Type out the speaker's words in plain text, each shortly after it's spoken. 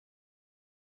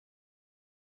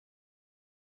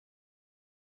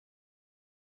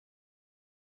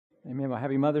Amen. Well,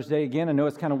 happy Mother's Day again. I know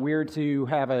it's kind of weird to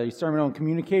have a sermon on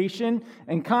communication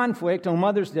and conflict on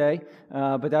Mother's Day,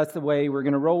 but that's the way we're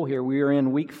going to roll here. We are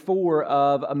in week 4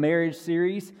 of a marriage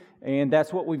series, and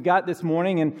that's what we've got this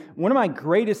morning. And one of my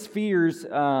greatest fears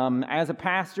as a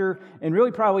pastor, and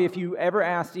really probably if you ever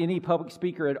asked any public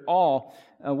speaker at all,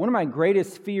 one of my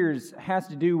greatest fears has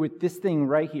to do with this thing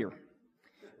right here,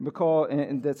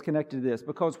 and that's connected to this,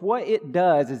 because what it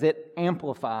does is it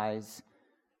amplifies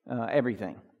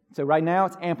everything. So right now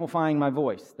it's amplifying my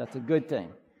voice. That's a good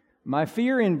thing. My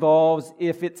fear involves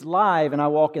if it's live and I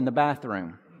walk in the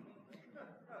bathroom.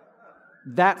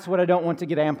 That's what I don't want to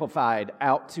get amplified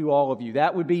out to all of you.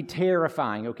 That would be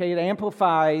terrifying, okay?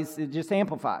 It just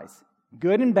amplifies.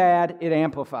 Good and bad, it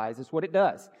amplifies. That's what it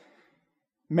does.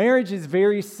 Marriage is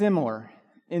very similar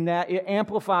in that it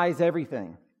amplifies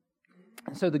everything.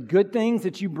 So the good things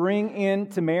that you bring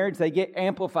into marriage, they get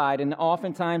amplified, and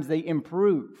oftentimes they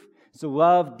improve. So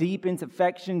love deepens,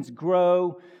 affections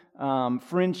grow,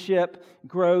 friendship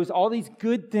grows. All these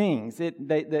good things,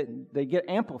 they get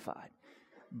amplified.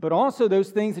 But also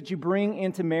those things that you bring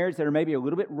into marriage that are maybe a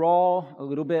little bit raw, a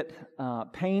little bit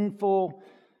painful,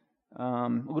 a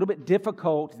little bit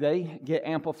difficult, they get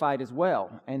amplified as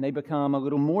well. And they become a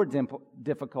little more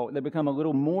difficult. They become a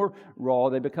little more raw.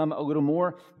 They become a little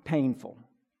more painful.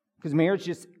 Because marriage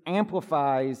just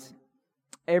amplifies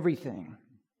everything.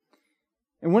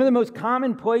 And one of the most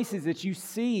common places that you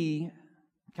see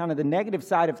kind of the negative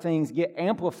side of things get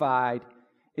amplified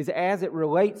is as it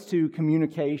relates to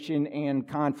communication and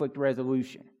conflict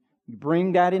resolution. You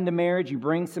bring that into marriage, you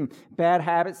bring some bad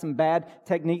habits, some bad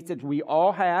techniques that we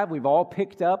all have, we've all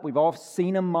picked up, we've all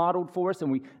seen them modeled for us,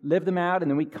 and we live them out, and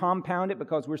then we compound it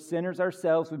because we're sinners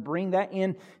ourselves. We bring that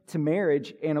into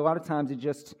marriage, and a lot of times it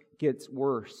just gets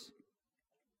worse.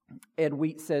 Ed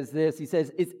Wheat says this. He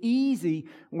says, it's easy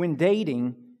when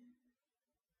dating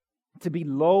to be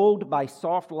lulled by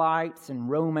soft lights and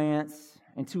romance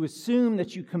and to assume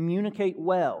that you communicate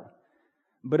well.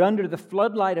 But under the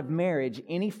floodlight of marriage,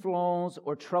 any flaws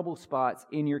or trouble spots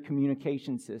in your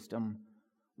communication system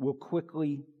will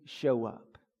quickly show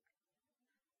up.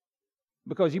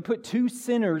 Because you put two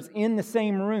sinners in the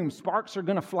same room, sparks are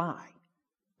going to fly.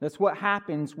 That's what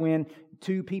happens when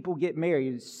two people get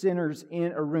married, sinners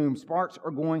in a room. Sparks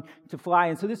are going to fly.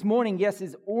 And so this morning, yes,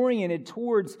 is oriented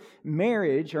towards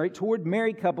marriage, all right, toward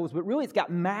married couples, but really it's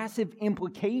got massive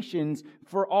implications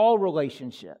for all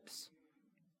relationships.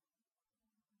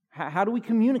 How do we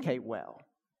communicate well?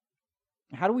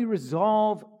 How do we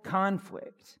resolve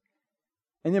conflict?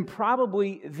 And then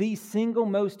probably the single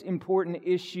most important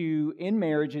issue in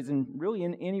marriages and really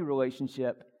in any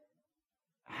relationship,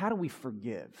 how do we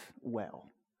forgive well?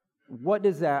 What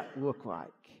does that look like?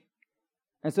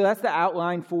 And so that's the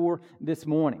outline for this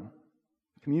morning.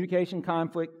 Communication,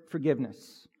 conflict,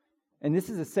 forgiveness. And this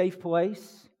is a safe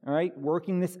place, all right?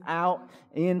 Working this out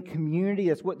in community.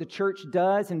 That's what the church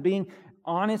does. And being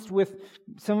honest with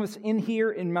some of us in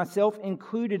here, and myself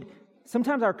included,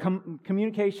 sometimes our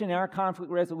communication and our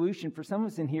conflict resolution, for some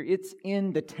of us in here, it's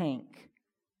in the tank.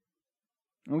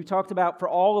 And we talked about for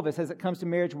all of us as it comes to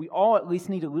marriage, we all at least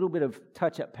need a little bit of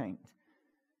touch-up paint.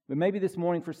 But maybe this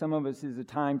morning for some of us is a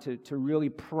time to really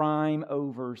prime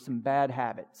over some bad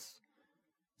habits,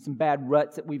 some bad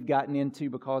ruts that we've gotten into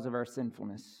because of our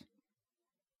sinfulness.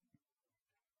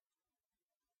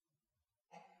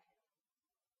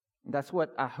 That's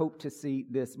what I hope to see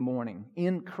this morning.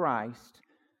 In Christ,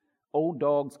 old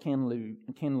dogs can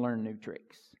learn new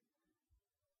tricks.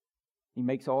 He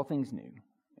makes all things new.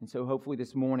 And so hopefully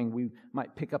this morning we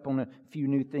might pick up on a few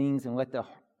new things and let the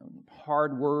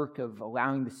hard work of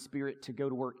allowing the Spirit to go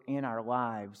to work in our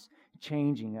lives,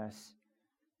 changing us,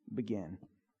 begin.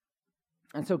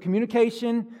 And so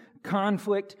communication,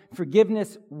 conflict,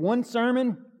 forgiveness, one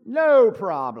sermon, no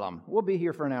problem. We'll be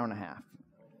here for an hour and a half.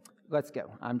 Let's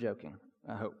go. I'm joking,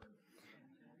 I hope.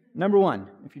 Number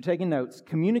one, if you're taking notes,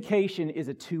 communication is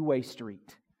a two-way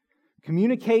street.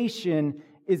 Communication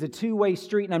is a two-way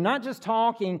street. And I'm not just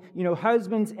talking,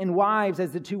 husbands and wives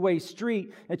as the two-way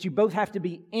street, that you both have to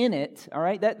be in it, all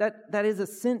right? That is a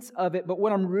sense of it. But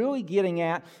what I'm really getting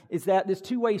at is that this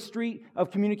two-way street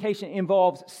of communication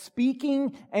involves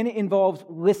speaking and it involves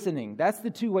listening. That's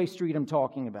the two-way street I'm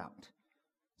talking about.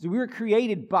 So we were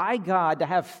created by God to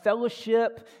have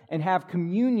fellowship and have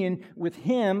communion with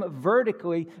Him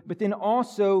vertically, but then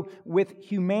also with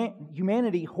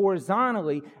humanity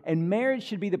horizontally. And marriage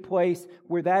should be the place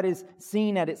where that is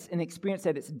seen and experienced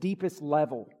at its deepest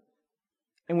level.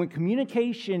 And when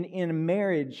communication in a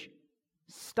marriage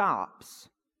stops,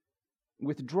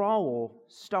 withdrawal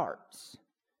starts.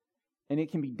 And it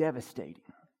can be devastating.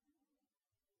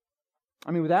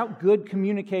 I mean, without good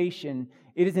communication,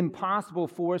 it is impossible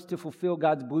for us to fulfill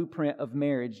God's blueprint of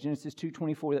marriage. Genesis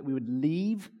 2:24, that we would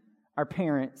leave our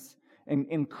parents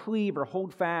and cleave or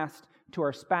hold fast to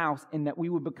our spouse, and that we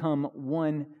would become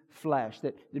one flesh.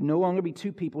 That there'd no longer be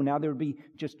two people, now there would be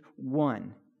just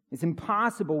one. It's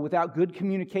impossible without good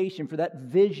communication for that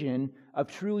vision of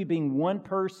truly being one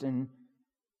person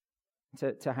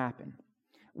to happen.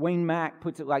 Wayne Mack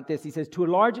puts it like this. He says, to a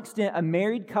large extent, a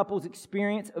married couple's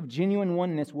experience of genuine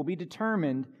oneness will be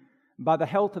determined by the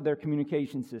health of their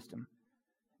communication system.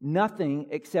 Nothing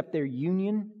except their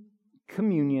union,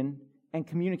 communion, and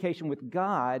communication with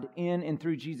God in and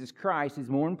through Jesus Christ is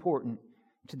more important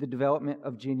to the development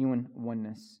of genuine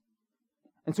oneness.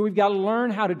 And so we've got to learn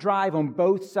how to drive on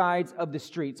both sides of the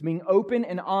streets, being open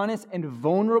and honest and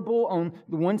vulnerable on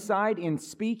the one side in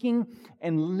speaking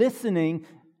and listening,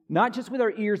 not just with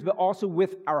our ears, but also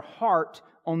with our heart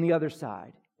on the other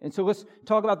side. And so let's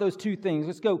talk about those two things.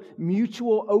 Let's go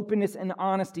mutual openness and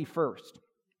honesty first.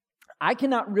 I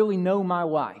cannot really know my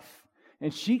wife,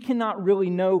 and she cannot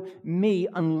really know me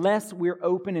unless we're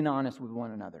open and honest with one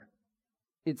another.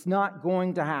 It's not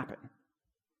going to happen.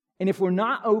 And if we're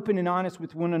not open and honest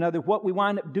with one another, what we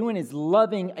wind up doing is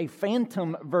loving a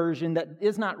phantom version that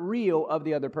is not real of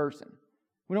the other person.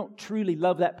 We don't truly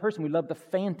love that person. We love the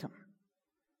phantom.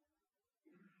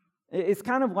 It's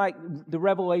kind of like the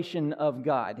revelation of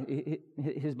God,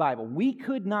 His Bible. We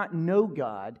could not know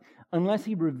God unless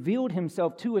He revealed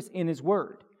Himself to us in His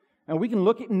Word. And we can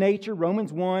look at nature,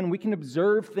 Romans 1, we can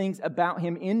observe things about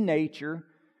Him in nature,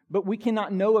 but we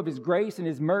cannot know of His grace and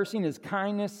His mercy and His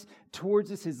kindness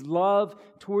towards us, His love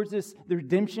towards us, the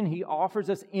redemption He offers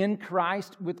us in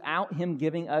Christ without Him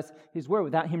giving us His Word,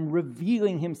 without Him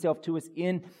revealing Himself to us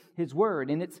in His Word.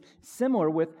 And it's similar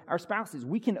with our spouses.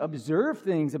 We can observe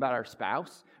things about our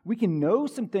spouse. We can know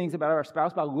some things about our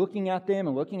spouse by looking at them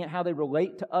and looking at how they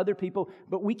relate to other people,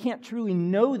 but we can't truly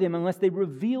know them unless they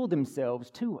reveal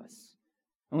themselves to us.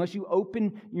 Unless you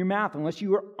open your mouth, unless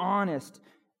you are honest,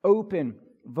 open,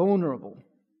 vulnerable.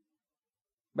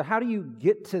 But how do you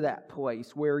get to that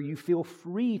place where you feel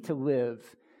free to live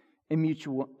in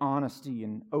mutual honesty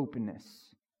and openness?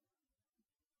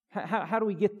 How do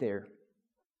we get there?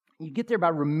 You get there by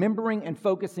remembering and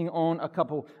focusing on a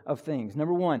couple of things.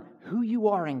 Number one, who you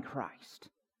are in Christ.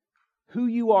 Who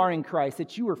you are in Christ,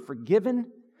 that you are forgiven,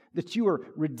 that you are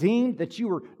redeemed, that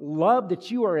you are loved, that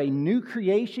you are a new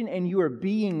creation and you are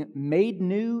being made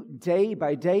new day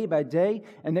by day by day,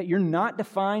 and that you're not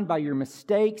defined by your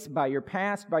mistakes, by your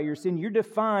past, by your sin. You're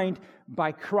defined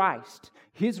by Christ,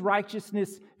 His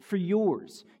righteousness for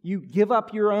yours. You give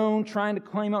up your own, trying to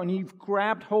claim out, and you've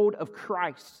grabbed hold of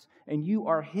Christ, and you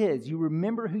are His. You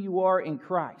remember who you are in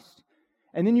Christ.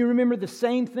 And then you remember the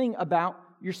same thing about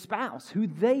your spouse, who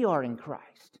they are in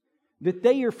Christ, that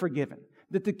they are forgiven,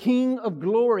 that the King of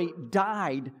glory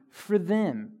died for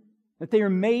them, that they are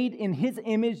made in His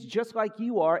image just like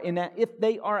you are, and that if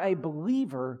they are a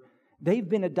believer, they've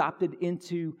been adopted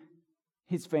into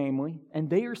His family, and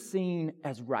they are seen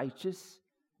as righteous,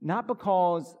 not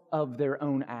because of their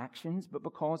own actions, but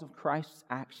because of Christ's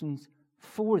actions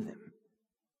for them.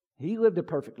 He lived a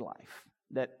perfect life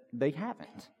that they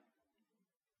haven't.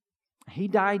 He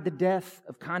died the death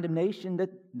of condemnation that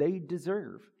they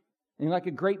deserve. And like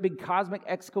a great big cosmic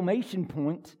exclamation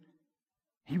point,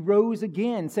 He rose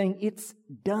again, saying, it's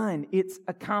done, it's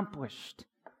accomplished.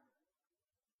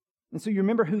 And so you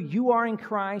remember who you are in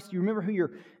Christ, you remember who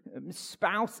your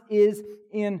spouse is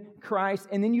in Christ,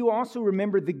 and then you also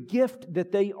remember the gift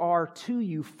that they are to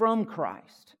you from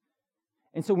Christ.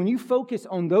 And so when you focus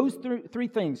on those three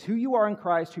things, who you are in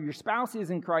Christ, who your spouse is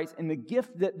in Christ, and the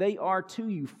gift that they are to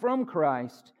you from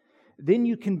Christ, then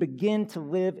you can begin to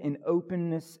live in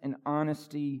openness and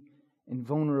honesty and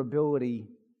vulnerability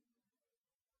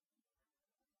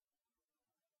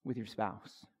with your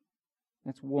spouse.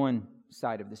 That's one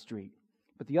side of the street.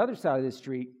 But the other side of the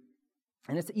street,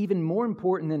 and it's even more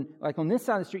important than, like on this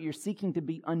side of the street, you're seeking to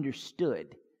be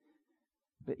understood.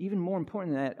 But even more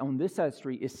important than that, on this side of the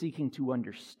street, is seeking to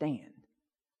understand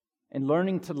and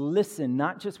learning to listen,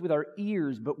 not just with our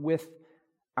ears, but with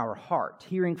our heart,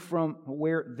 hearing from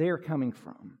where they're coming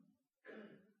from.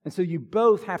 And so you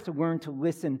both have to learn to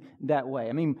listen that way.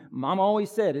 I mean, Mom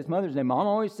always said, it's Mother's Day, Mom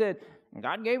always said,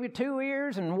 God gave you 2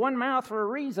 ears and 1 mouth for a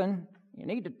reason. You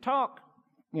need to talk.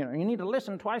 You need to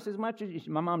listen twice as much as you...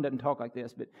 My mom doesn't talk like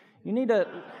this, but you need to,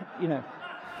 you need...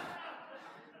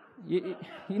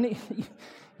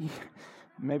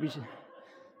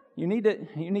 You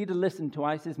need to listen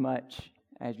twice as much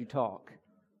as you talk.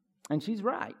 And she's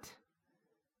right.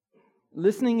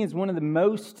 Listening is one of the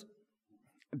most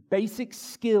basic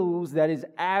skills that is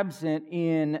absent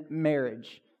in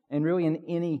marriage and really in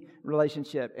any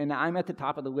relationship. And I'm at the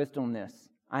top of the list on this.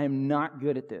 I am not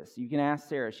good at this. You can ask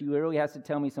Sarah. She literally has to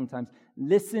tell me sometimes,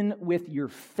 listen with your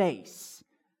face.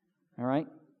 All right?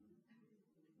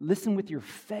 Listen with your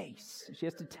face. She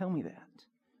has to tell me that.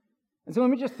 And so let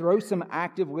me just throw some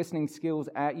active listening skills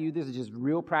at you. This is just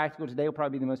real practical. Today will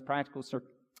probably be the most practical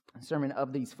sermon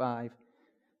of these 5.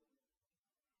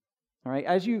 All right,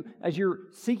 as you're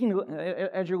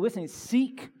listening,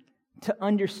 seek to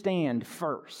understand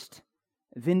first,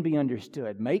 then be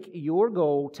understood. Make your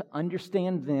goal to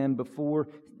understand them before,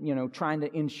 trying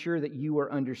to ensure that you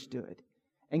are understood.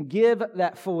 And give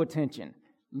that full attention.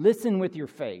 Listen with your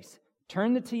face.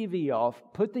 Turn the TV off,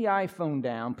 put the iPhone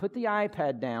down, put the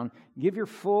iPad down, give your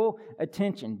full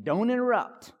attention. Don't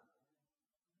interrupt.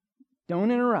 Don't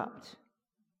interrupt.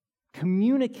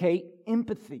 Communicate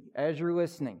empathy as you're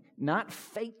listening, not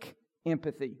fake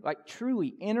empathy. Like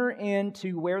truly enter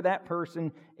into where that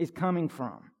person is coming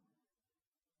from.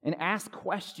 And ask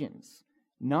questions,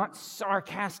 not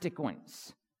sarcastic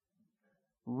ones.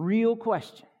 Real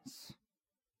questions.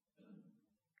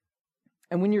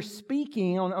 And when you're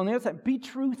speaking on the other side, be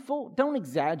truthful. Don't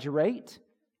exaggerate.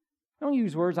 Don't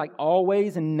use words like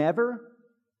always and never.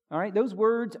 All right? Those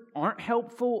words aren't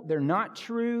helpful. They're not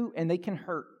true, and they can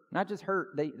hurt. Not just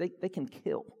hurt, they can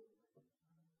kill.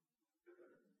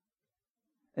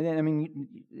 And then,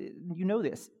 you know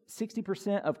this.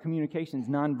 60% of communication is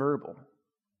nonverbal.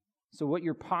 So what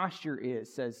your posture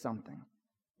is says something.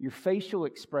 Your facial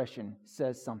expression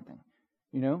says something.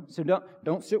 So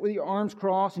don't sit with your arms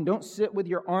crossed and don't sit with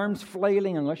your arms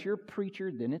flailing unless you're a preacher,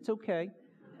 then it's okay.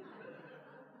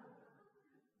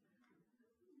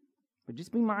 But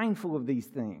just be mindful of these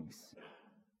things.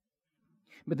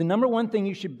 But the number one thing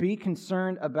you should be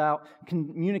concerned about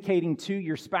communicating to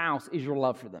your spouse is your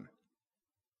love for them.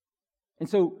 And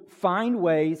so find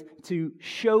ways to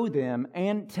show them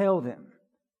and tell them.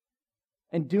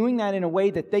 And doing that in a way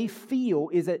that they feel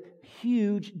is a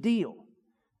huge deal.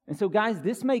 And so, guys,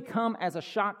 this may come as a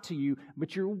shock to you,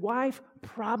 but your wife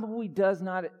probably does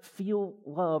not feel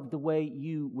loved the way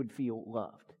you would feel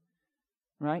loved.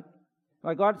 Right?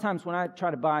 Like a lot of times when I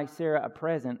try to buy Sarah a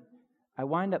present, I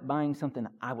wind up buying something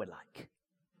I would like.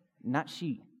 Not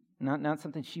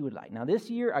something she would like. Now, this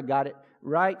year, I got it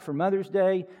right for Mother's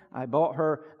Day. I bought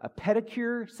her a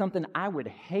pedicure, something I would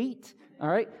hate. All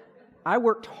right? I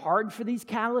worked hard for these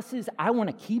calluses. I want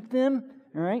to keep them.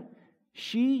 All right?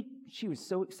 She was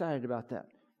so excited about that.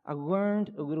 I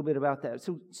learned a little bit about that.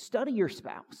 So study your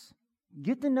spouse.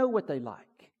 Get to know what they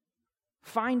like.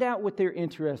 Find out what they're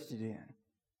interested in.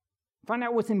 Find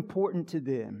out what's important to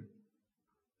them.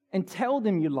 And tell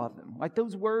them you love them. Like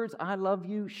those words, I love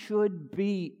you, should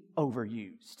be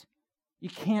overused. You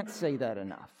can't say that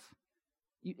enough.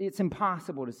 It's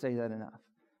impossible to say that enough.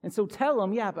 And so tell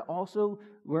them, but also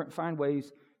find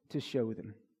ways to show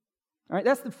them. All right,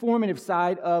 that's the formative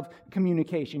side of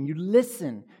communication. You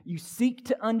listen, you seek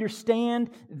to understand,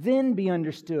 then be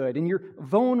understood. And you're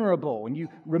vulnerable, and you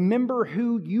remember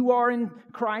who you are in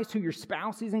Christ, who your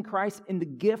spouse is in Christ, and the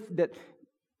gift that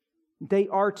they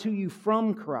are to you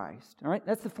from Christ. All right,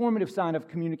 that's the formative side of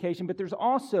communication. But there's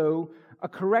also a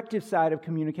corrective side of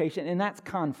communication, and that's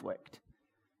conflict.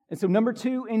 And so number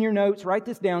 2 in your notes, write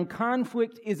this down.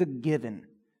 Conflict is a given.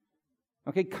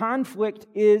 Okay, conflict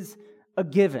is a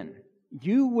given.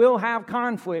 You will have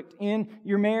conflict in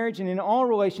your marriage and in all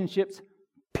relationships,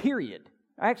 period.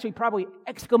 Actually, probably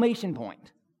exclamation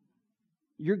point.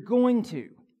 You're going to.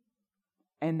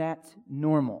 And that's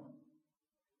normal.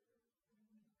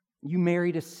 You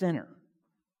married a sinner.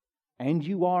 And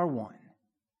you are one.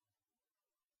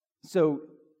 So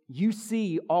you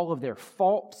see all of their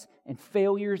faults and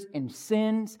failures and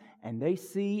sins, and they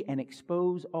see and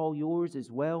expose all yours as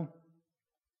well.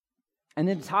 And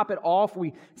then to top it off,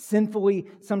 we sinfully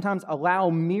sometimes allow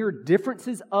mere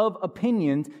differences of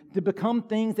opinions to become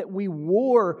things that we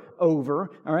war over,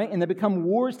 all right? And they become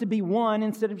wars to be won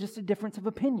instead of just a difference of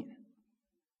opinion.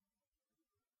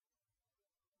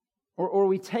 Or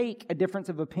we take a difference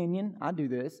of opinion, I do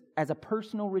this, as a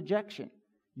personal rejection.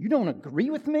 You don't agree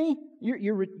with me?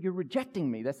 You're rejecting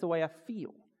me. That's the way I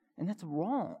feel. And that's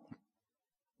wrong.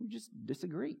 We just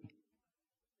disagree.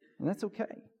 And that's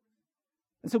okay.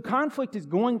 And so conflict is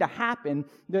going to happen.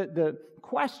 The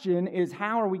question is,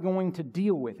 how are we going to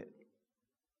deal with it?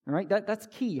 All right, that's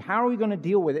key. How are we going to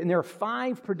deal with it? And there are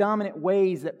 5 predominant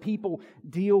ways that people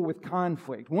deal with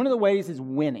conflict. One of the ways is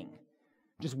winning.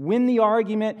 Just win the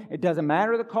argument. It doesn't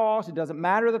matter the cost. It doesn't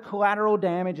matter the collateral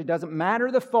damage. It doesn't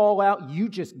matter the fallout. You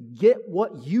just get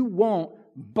what you want,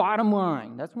 bottom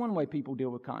line. That's one way people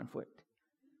deal with conflict.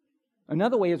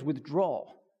 Another way is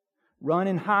withdrawal. Run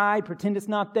and hide, pretend it's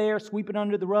not there, sweep it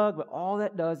under the rug, but all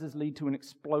that does is lead to an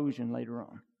explosion later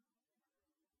on.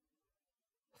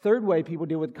 Third way people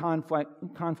deal with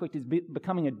conflict is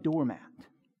becoming a doormat.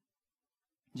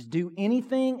 Just do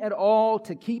anything at all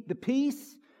to keep the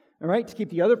peace, all right, to keep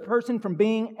the other person from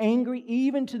being angry,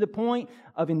 even to the point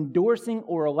of endorsing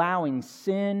or allowing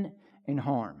sin and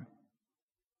harm.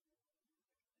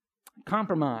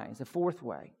 Compromise, a fourth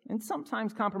way. And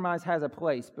sometimes compromise has a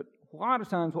place, but a lot of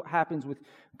times what happens with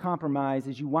compromise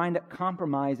is you wind up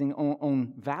compromising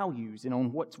on values and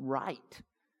on what's right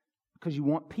because you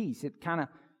want peace. It kind of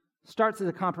starts as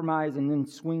a compromise and then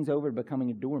swings over to becoming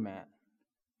a doormat.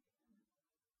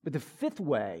 But the fifth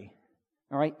way,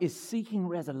 all right, is seeking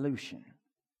resolution.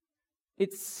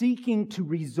 It's seeking to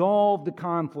resolve the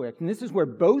conflict. And this is where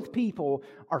both people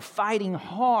are fighting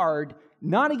hard,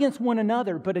 not against one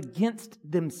another, but against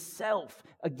themselves,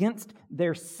 against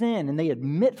their sin. And they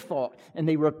admit fault and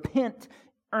they repent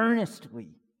earnestly.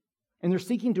 And they're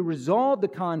seeking to resolve the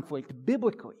conflict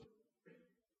biblically.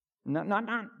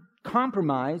 Not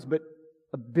compromise, but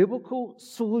a biblical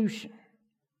solution.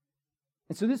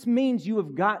 And so this means you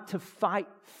have got to fight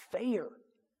fair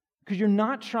because you're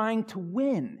not trying to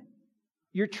win.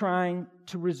 You're trying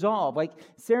to resolve. Like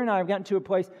Sarah and I have gotten to a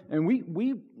place, and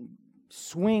we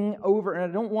swing over, and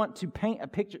I don't want to paint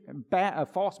a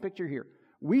false picture here.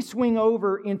 We swing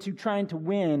over into trying to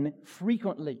win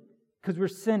frequently because we're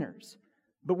sinners.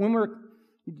 But when we're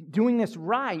doing this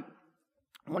right,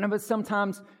 one of us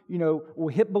sometimes, will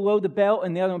hit below the belt,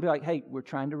 and the other one will be like, hey, we're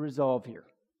trying to resolve here.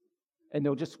 And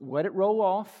they'll just let it roll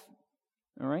off,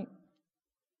 all right?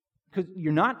 Because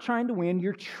you're not trying to win,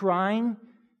 you're trying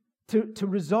to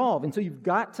resolve. And so you've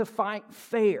got to fight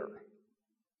fair.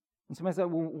 And somebody said,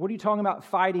 well, what are you talking about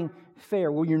fighting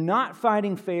fair? Well, you're not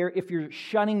fighting fair if you're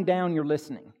shutting down your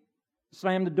listening.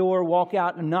 Slam the door, walk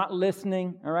out, and not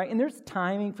listening, all right? And there's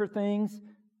timing for things.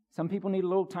 Some people need a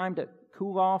little time to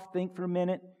cool off, think for a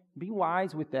minute. Be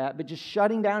wise with that. But just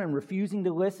shutting down and refusing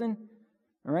to listen,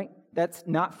 all right? That's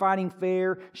not fighting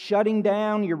fair. Shutting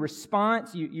down your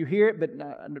response. You hear it, but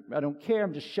I don't care.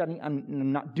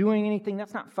 I'm not doing anything.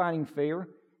 That's not fighting fair.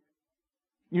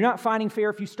 You're not fighting fair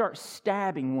if you start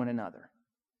stabbing one another.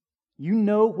 You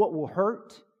know what will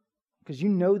hurt because you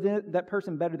know that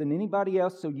person better than anybody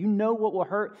else, so you know what will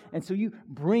hurt, and so you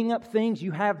bring up things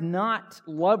you have not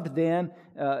loved them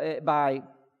by,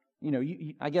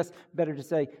 I guess better to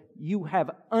say, you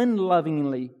have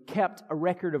unlovingly kept a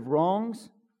record of wrongs.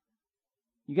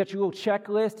 You got your little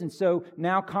checklist, and so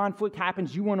now conflict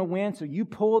happens. You want to win, so you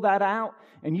pull that out,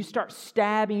 and you start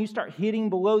stabbing, you start hitting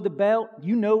below the belt.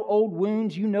 You know old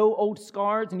wounds, you know old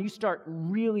scars, and you start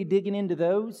really digging into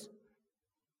those.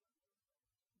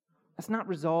 That's not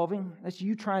resolving. That's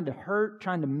you trying to hurt,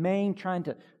 trying to maim, trying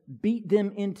to beat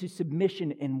them into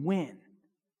submission and win.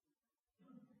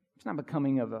 It's not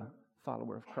becoming of a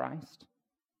follower of Christ,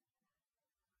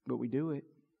 but we do it.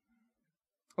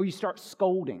 Or you start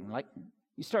scolding, like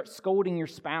you start scolding your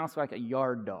spouse like a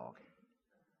yard dog.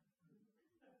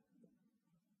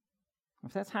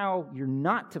 If that's how you're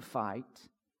not to fight,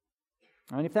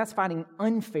 and if that's fighting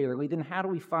unfairly, then how do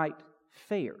we fight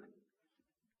fair?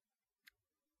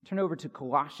 Turn over to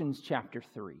Colossians chapter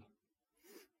 3.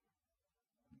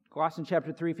 Colossians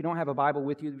chapter 3, if you don't have a Bible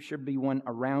with you, there should be one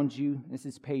around you. This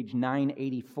is page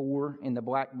 984 in the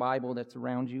black Bible that's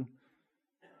around you.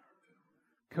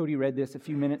 Cody read this a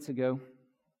few minutes ago.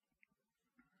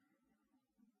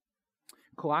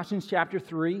 Colossians chapter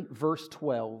 3, verse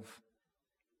 12.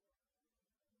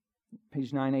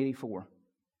 Page 984.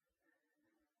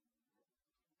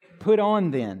 Put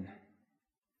on then,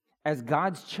 as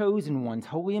God's chosen ones,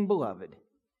 holy and beloved,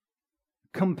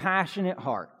 compassionate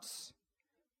hearts,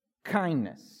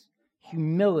 kindness,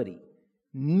 humility,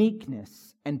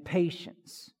 meekness, and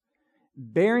patience,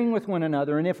 bearing with one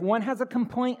another, and if one has a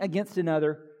complaint against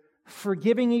another,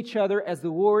 forgiving each other as the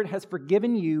Lord has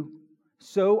forgiven you,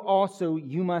 so also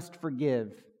you must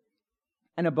forgive.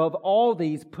 And above all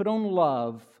these, put on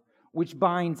love, which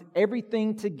binds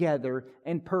everything together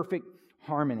in perfect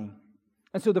harmony.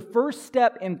 And so the first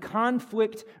step in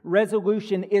conflict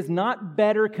resolution is not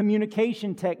better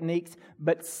communication techniques,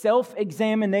 but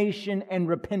self-examination and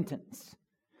repentance.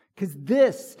 Because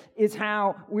this is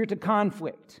how we're to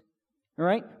conflict. All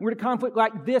right? We're to conflict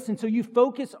like this. And so you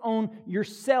focus on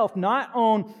yourself, not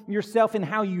on yourself and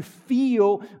how you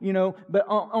feel, but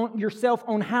on yourself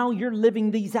on how you're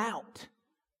living these out.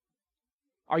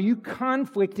 Are you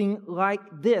conflicting like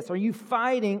this? Are you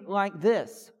fighting like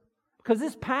this? Because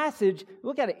this passage,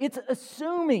 look at it, it's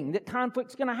assuming that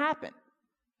conflict's going to happen.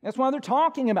 That's why they're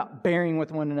talking about bearing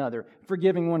with one another,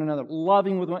 forgiving one another,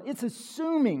 loving with one another. It's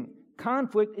assuming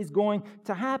conflict is going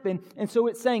to happen. And so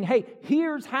it's saying, hey,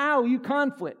 here's how you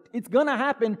conflict. It's going to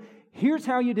happen. Here's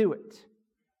how you do it.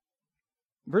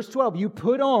 Verse 12, you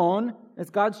put on, as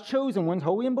God's chosen ones,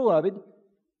 holy and beloved,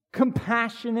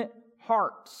 compassionate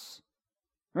hearts.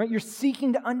 Right? You're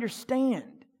seeking to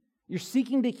understand. You're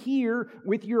seeking to hear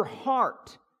with your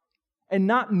heart and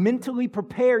not mentally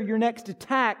prepare your next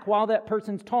attack while that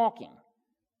person's talking.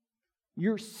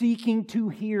 You're seeking to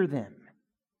hear them.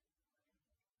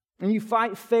 And you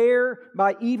fight fair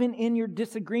by, even in your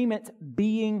disagreements,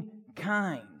 being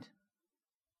kind.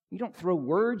 You don't throw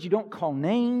words. You don't call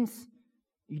names.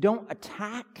 You don't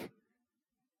attack.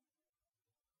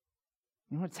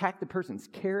 You don't attack the person's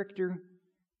character.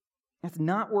 That's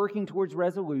not working towards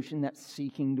resolution. That's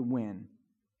seeking to win.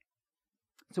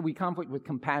 So we conflict with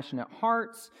compassionate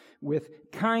hearts,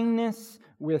 with kindness,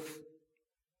 with,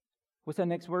 what's that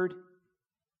next word?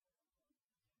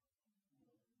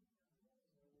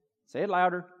 Say it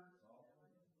louder.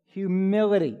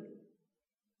 Humility.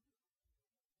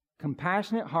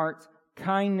 Compassionate hearts,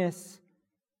 kindness,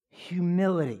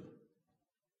 humility.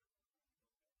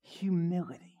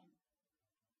 Humility.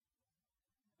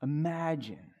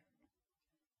 Imagine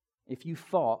if you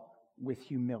fought with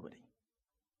humility.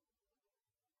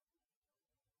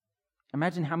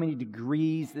 Imagine how many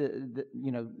degrees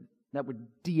that would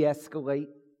de-escalate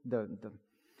the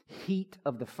heat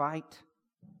of the fight.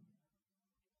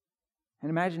 And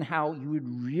imagine how you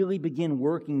would really begin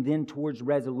working then towards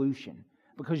resolution.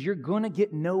 Because you're going to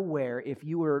get nowhere if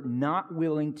you are not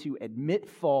willing to admit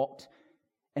fault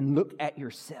and look at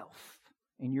yourself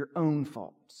and your own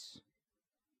faults.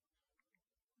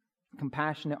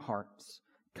 Compassionate hearts,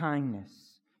 kindness,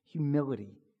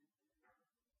 humility,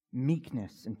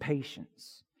 meekness, and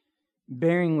patience,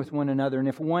 bearing with one another. And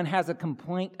if one has a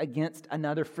complaint against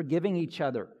another, forgiving each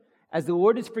other. As the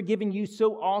Lord has forgiven you,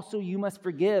 so also you must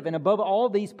forgive. And above all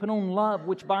these, put on love,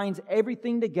 which binds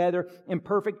everything together in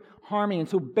perfect harmony. And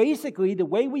so basically, the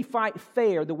way we fight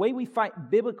fair, the way we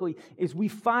fight biblically, is we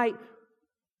fight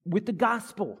with the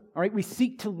gospel. All right, we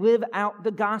seek to live out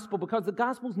the gospel, because the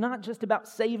gospel is not just about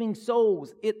saving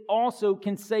souls. It also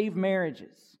can save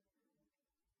marriages.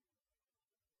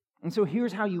 And so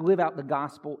here's how you live out the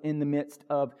gospel in the midst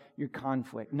of your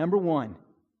conflict. Number one,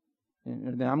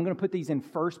 and then I'm going to put these in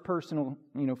first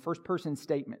person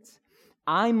statements.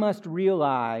 I must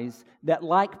realize that,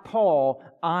 like Paul,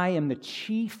 I am the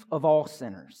chief of all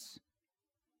sinners.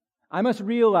 I must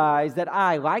realize that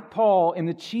I, like Paul, am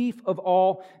the chief of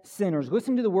all sinners.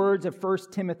 Listen to the words of 1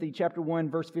 Timothy chapter 1,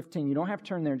 verse 15. You don't have to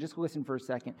turn there. Just listen for a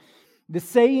second. The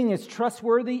saying is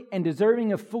trustworthy and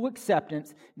deserving of full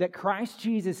acceptance, that Christ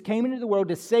Jesus came into the world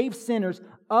to save sinners,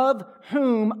 of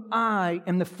whom I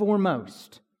am the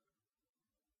foremost.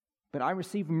 But I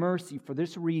receive mercy for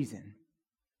this reason,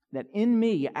 that in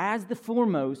me, as the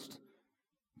foremost,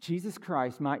 Jesus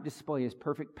Christ might display His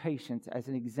perfect patience as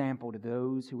an example to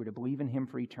those who are to believe in Him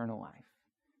for eternal life.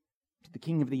 To the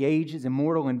King of the ages,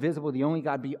 immortal, invisible, the only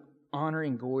God, be honor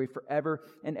and glory forever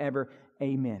and ever.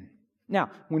 Amen.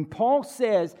 Now, when Paul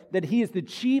says that he is the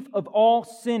chief of all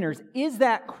sinners, is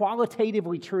that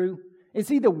qualitatively true? Is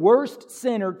he the worst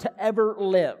sinner to ever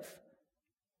live?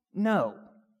 No.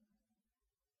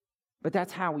 But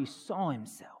that's how he saw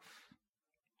himself.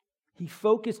 He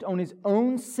focused on his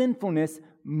own sinfulness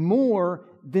more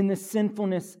than the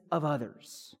sinfulness of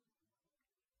others.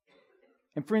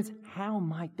 And friends, how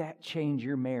might that change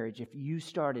your marriage if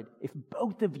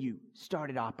both of you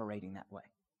started operating that way?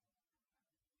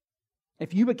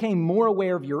 If you became more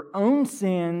aware of your own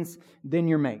sins than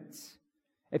your mates.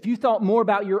 If you thought more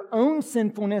about your own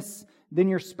sinfulness than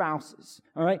your spouse's.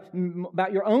 All right?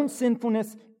 About your own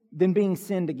sinfulness than being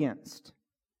sinned against.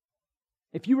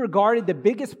 If you regarded the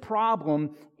biggest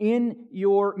problem in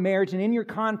your marriage and in your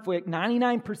conflict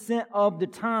 99% of the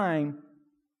time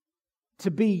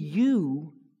to be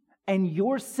you and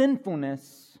your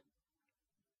sinfulness,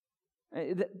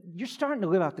 you're starting to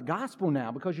live out the gospel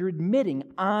now, because you're admitting,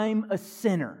 I'm a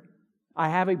sinner. I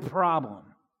have a problem.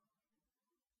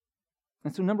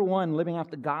 And so, number one, living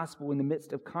out the gospel in the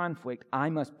midst of conflict, I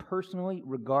must personally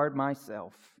regard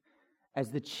myself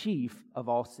as the chief of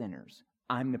all sinners.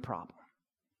 I'm the problem.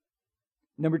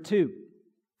 Number two,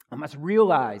 I must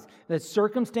realize that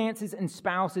circumstances and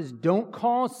spouses don't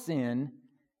cause sin,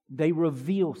 they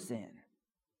reveal sin.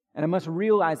 And I must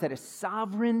realize that a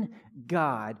sovereign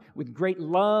God with great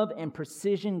love and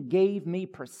precision gave me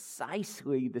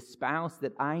precisely the spouse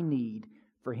that I need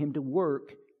for Him to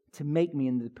work to make me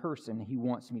into the person He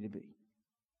wants me to be.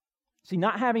 See,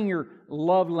 not having your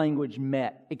love language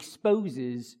met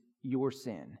exposes your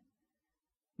sin.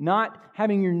 Not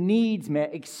having your needs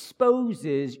met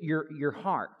exposes your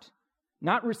heart.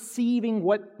 Not receiving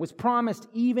what was promised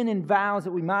even in vows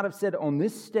that we might have said on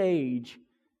this stage,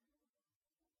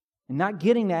 and not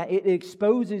getting that, it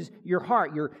exposes your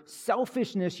heart, your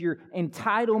selfishness, your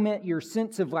entitlement, your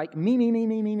sense of like me.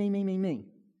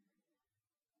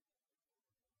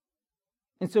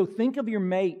 And so think of your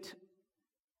mate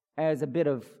as a bit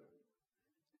of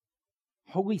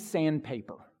holy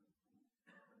sandpaper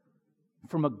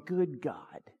from a good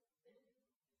God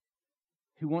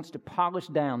who wants to polish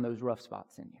down those rough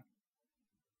spots in you.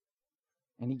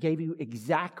 And He gave you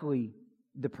exactly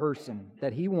the person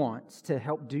that He wants to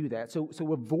help do that. So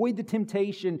avoid the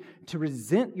temptation to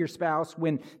resent your spouse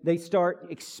when they start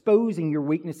exposing your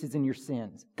weaknesses and your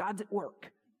sins. God's at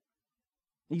work.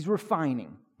 He's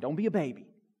refining. Don't be a baby.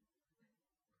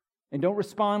 And don't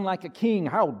respond like a king.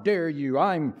 How dare you?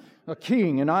 I'm a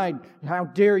king, and how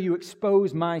dare you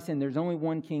expose my sin? There's only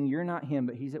one king. You're not him,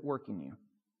 but He's at work in you.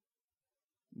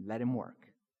 Let Him work.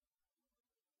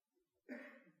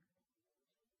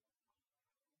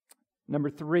 Number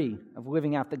 3 of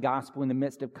living out the gospel in the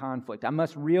midst of conflict. I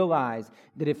must realize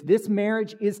that if this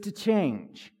marriage is to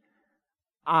change,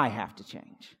 I have to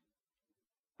change.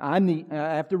 I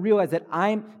have to realize that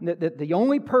that the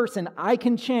only person I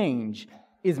can change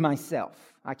is myself.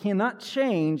 I cannot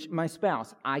change my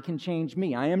spouse. I can change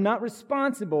me. I am not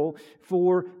responsible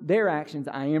for their actions.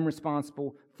 I am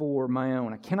responsible for my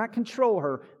own. I cannot control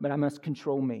her, but I must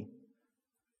control me.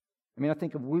 I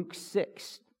think of Luke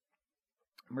 6,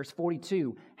 verse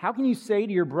 42. How can you say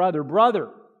to your brother,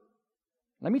 brother,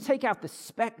 let me take out the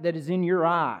speck that is in your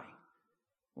eye,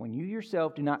 when you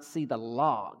yourself do not see the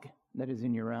log that is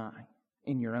in your eye,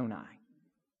 in your own eye?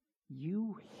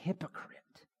 You hypocrite.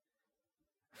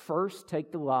 First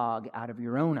take the log out of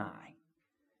your own eye,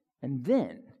 and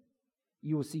then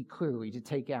you will see clearly to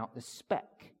take out the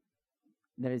speck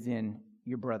that is in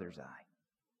your brother's eye.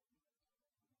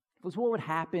 Because what would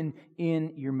happen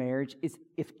in your marriage is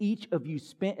if each of you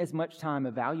spent as much time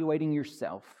evaluating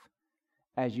yourself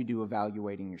as you do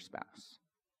evaluating your spouse.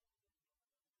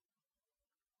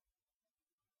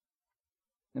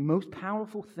 The most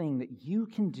powerful thing that you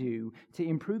can do to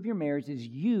improve your marriage is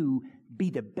you be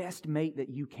the best mate that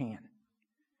you can.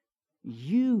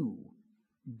 You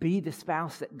be the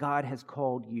spouse that God has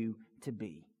called you to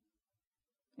be.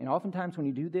 And oftentimes when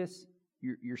you do this,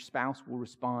 your spouse will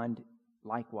respond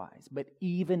likewise. But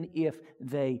even if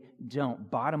they don't,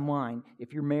 bottom line,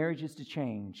 if your marriage is to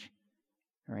change,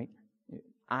 all right,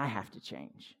 I have to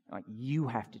change. Like, you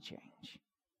have to change.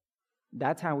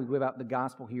 That's how we live out the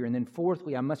gospel here. And then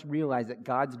fourthly, I must realize that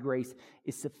God's grace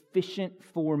is sufficient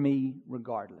for me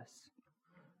regardless.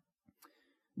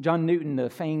 John Newton, the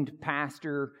famed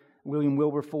pastor, William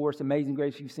Wilberforce, Amazing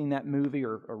Grace, if you've seen that movie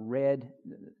or read,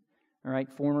 all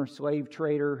right, former slave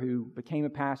trader who became a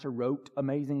pastor, wrote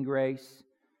Amazing Grace.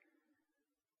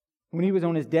 When he was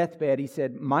on his deathbed, he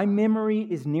said, "My memory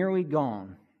is nearly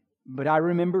gone, but I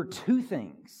remember 2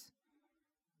 things: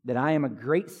 that I am a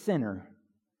great sinner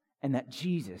and that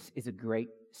Jesus is a great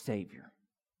Savior."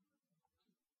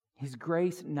 His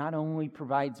grace not only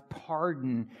provides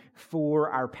pardon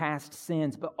for our past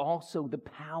sins, but also the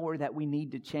power that we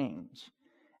need to change.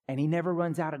 And He never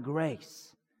runs out of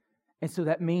grace. And so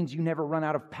that means you never run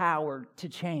out of power to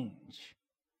change.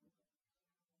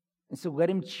 And so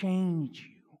let Him change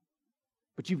you.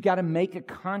 But you've got to make a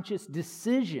conscious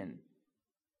decision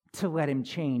to let Him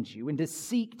change you and to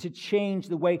seek to change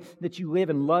the way that you live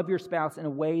and love your spouse in a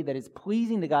way that is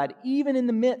pleasing to God, even in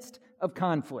the midst of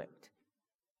conflict.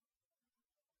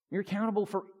 You're accountable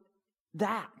for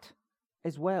that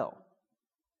as well.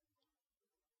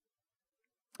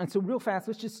 And so real fast,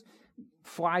 let's just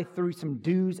fly through some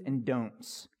do's and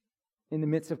don'ts in the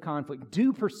midst of conflict.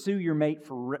 Do pursue your mate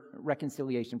for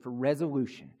reconciliation, for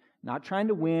resolution. Not trying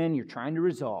to win, you're trying to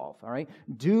resolve, all right?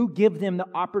 Do give them the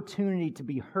opportunity to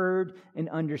be heard and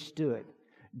understood.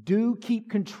 Do keep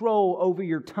control over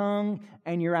your tongue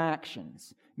and your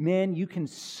actions. Men, you can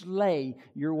slay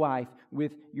your wife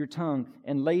with your tongue.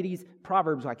 And ladies,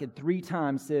 Proverbs like it 3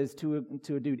 times says to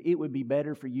a dude, it would be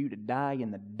better for you to die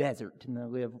in the desert than to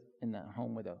live in the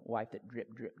home with a wife that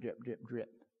drip, drip, drip, drip,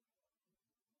 drip.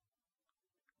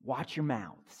 Watch your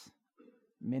mouths.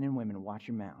 Men and women, watch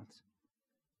your mouths.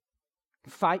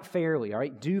 Fight fairly, all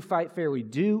right? Do fight fairly.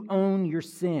 Do own your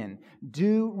sin.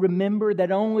 Do remember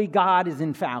that only God is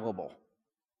infallible.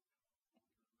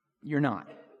 You're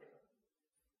not.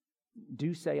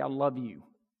 Do say, I love you,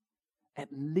 at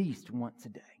least once a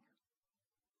day.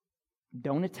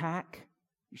 Don't attack.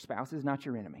 Your spouse is not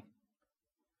your enemy.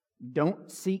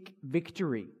 Don't seek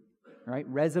victory right?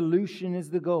 Resolution is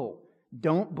the goal.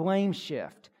 Don't blame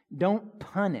shift. Don't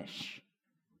punish.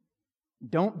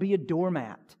 Don't be a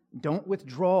doormat. Don't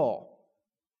withdraw.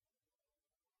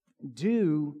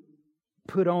 Do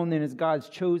put on then as God's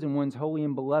chosen ones, holy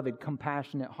and beloved,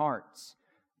 compassionate hearts,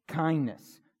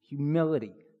 kindness,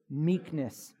 humility,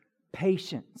 meekness,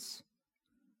 patience,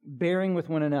 bearing with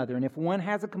one another. And if one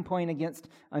has a complaint against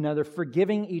another,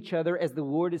 forgiving each other as the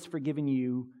Lord has forgiven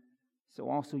you, so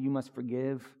also you must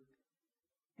forgive.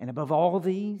 And above all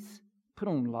these, put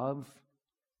on love,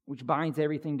 which binds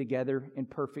everything together in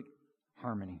perfect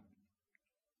harmony.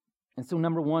 And so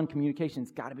 1,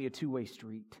 communication's got to be a two-way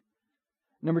street.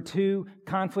 2,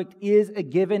 conflict is a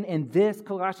given, and this,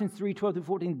 Colossians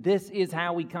 3:12-14, this is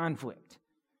how we conflict.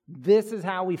 This is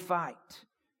how we fight.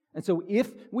 And so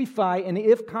if we fight, and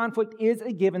if conflict is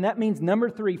a given, that means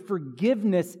 3,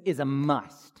 forgiveness is a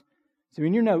must. So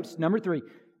in your notes, 3,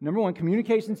 1,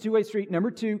 communication's two-way street.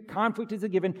 2, conflict is a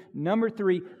given.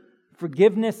 3,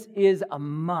 forgiveness is a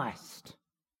must.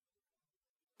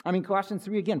 Colossians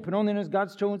 3 again, put on then as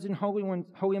God's chosen holy ones,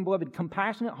 holy and beloved,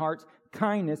 compassionate hearts,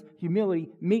 kindness, humility,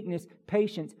 meekness,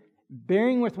 patience,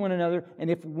 bearing with one another, and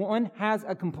if one has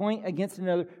a complaint against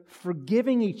another,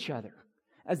 forgiving each other.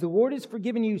 As the Lord has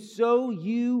forgiven you, so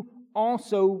you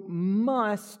also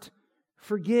must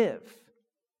forgive.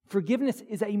 Forgiveness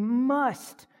is a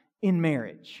must in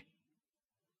marriage.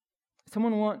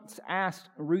 Someone once asked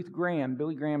Ruth Graham,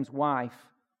 Billy Graham's wife,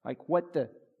 what the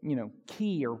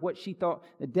key or what she thought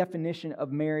the definition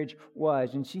of marriage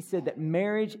was. And she said that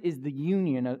marriage is the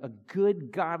union, a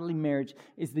good, godly marriage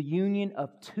is the union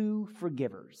of two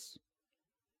forgivers.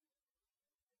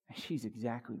 And she's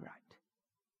exactly right.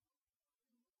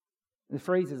 The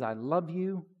phrase is, I love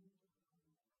you.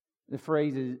 The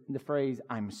phrase,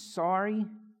 I'm sorry.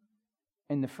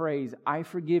 And the phrase, I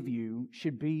forgive you,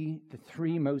 should be the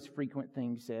 3 most frequent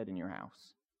things said in your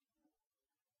house.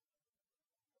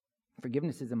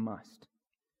 Forgiveness is a must.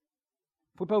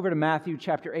 Flip over to Matthew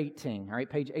chapter 18, all right,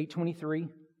 page 823.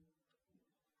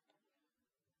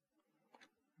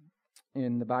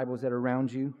 In the Bibles that are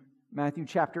around you. Matthew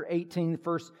chapter 18, the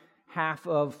first half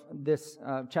of this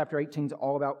chapter 18 is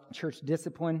all about church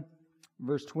discipline.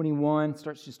 Verse 21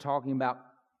 starts just talking about,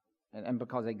 and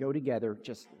because they go together,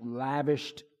 just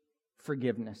lavished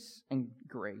forgiveness and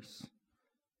grace.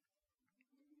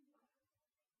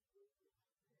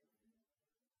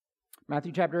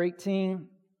 Matthew chapter 18,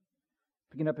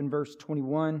 picking up in verse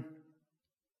 21.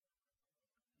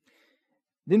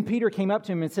 Then Peter came up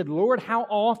to him and said, Lord, how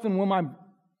often will my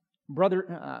brother,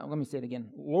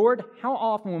 Lord, how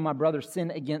often will my brother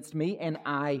sin against me and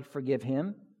I forgive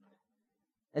him?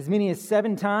 As many as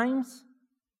 7 times?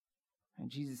 And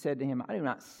Jesus said to him, I do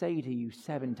not say to you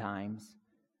 7 times,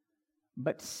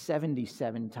 but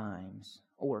 77 times,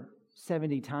 or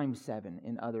 70 times 7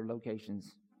 in other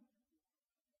locations.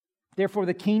 Therefore,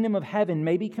 the kingdom of heaven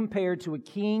may be compared to a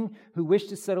king who wished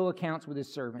to settle accounts with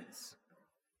his servants.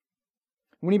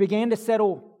 When he began to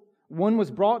settle, one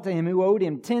was brought to him who owed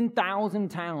him 10,000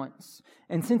 talents.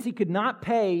 And since he could not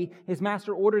pay, his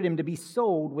master ordered him to be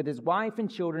sold with his wife and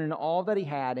children and all that he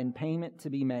had, and payment to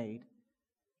be made.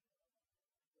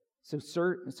 So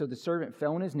the servant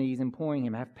fell on his knees, imploring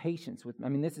him, have patience with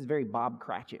me. This is very Bob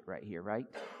Cratchit right here, right?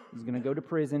 He's going to go to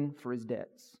prison for his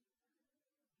debts.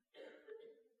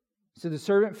 So the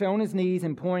servant fell on his knees,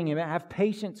 imploring him, have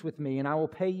patience with me, and I will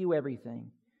pay you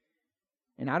everything.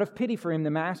 And out of pity for him,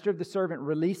 the master of the servant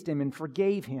released him and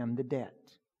forgave him the debt.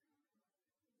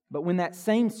 But when that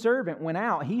same servant went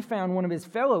out, he found one of his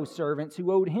fellow servants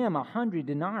who owed him 100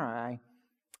 denarii,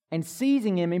 and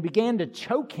seizing him, he began to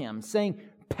choke him, saying,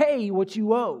 pay what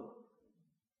you owe.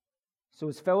 So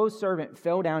his fellow servant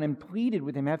fell down and pleaded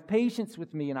with him, have patience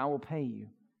with me, and I will pay you.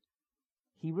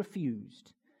 He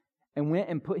refused, and went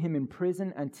and put him in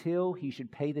prison until he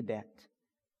should pay the debt.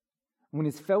 When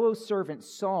his fellow servants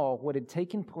saw what had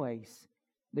taken place,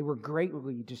 they were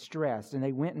greatly distressed, and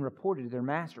they went and reported to their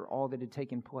master all that had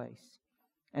taken place.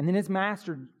 And then his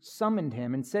master summoned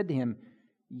him and said to him,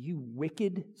 you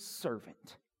wicked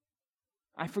servant,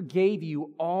 I forgave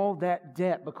you all that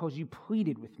debt because you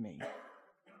pleaded with me.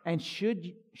 And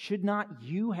should not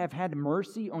you have had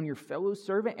mercy on your fellow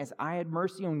servant as I had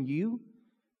mercy on you?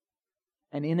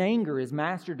 And in anger his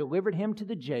master delivered him to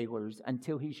the jailers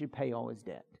until he should pay all his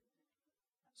debt.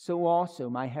 So also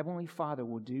my heavenly Father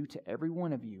will do to every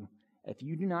one of you if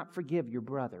you do not forgive your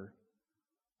brother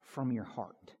from your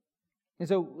heart. And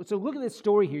so look at this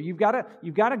story here. You've got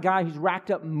a guy who's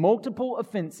racked up multiple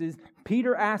offenses.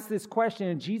 Peter asks this question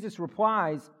and Jesus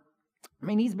replies,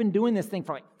 he's been doing this thing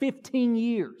for 15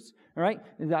 years. All right?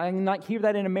 I can hear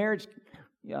that in a marriage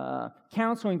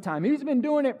counseling time. He's been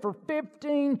doing it for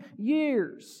 15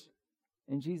 years.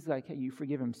 And Jesus is like, hey, you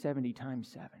forgive him 70 times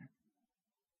 7.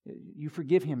 You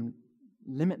forgive him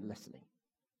limitlessly.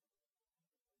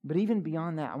 But even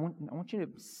beyond that, I want you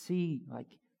to see like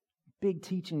big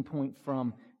teaching point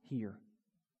from here.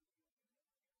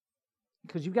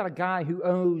 Because you've got a guy who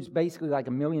owes basically like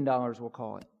 $1 million, we'll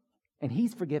call it. And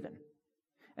he's forgiven.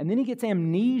 And then he gets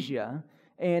amnesia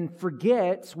and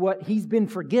forgets what he's been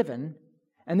forgiven.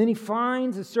 And then he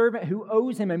finds a servant who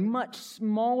owes him a much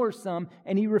smaller sum,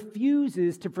 and he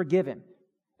refuses to forgive him.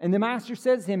 And the master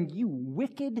says to him, you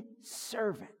wicked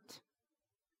servant.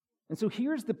 And so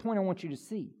here's the point I want you to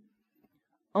see.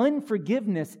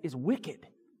 Unforgiveness is wicked.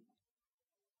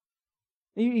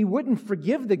 He wouldn't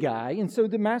forgive the guy, and so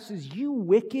the master says, you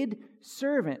wicked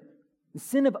servant. The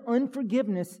sin of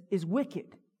unforgiveness is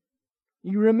wicked.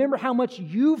 You remember how much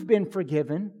you've been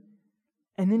forgiven,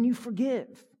 and then you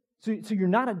forgive. So you're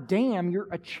not a dam, you're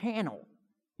a channel.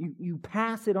 You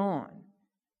pass it on.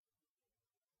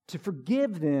 To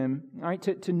forgive them, all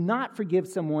right, to not forgive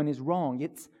someone is wrong.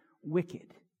 It's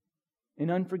wicked.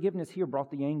 And unforgiveness here brought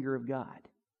the anger of God.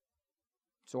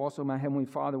 So also my Heavenly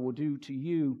Father will do to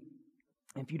you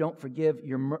if you don't forgive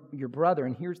your brother,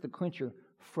 and here's the clincher,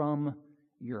 from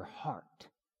your heart.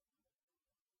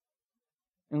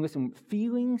 And listen,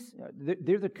 feelings,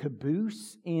 they're the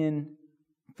caboose in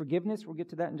forgiveness. We'll get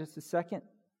to that in just a second.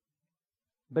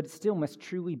 But it still must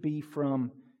truly be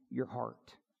from your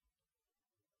heart.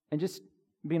 And just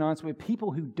being honest with you,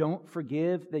 people who don't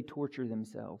forgive, they torture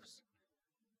themselves.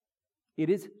 It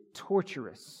is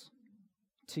torturous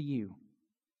to you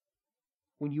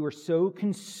when you are so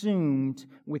consumed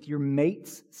with your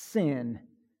mate's sin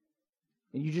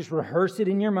and you just rehearse it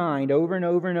in your mind over and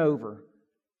over and over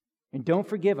and don't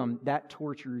forgive them. That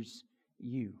tortures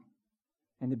you.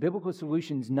 And the biblical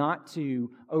solution is not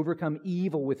to overcome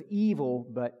evil with evil,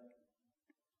 but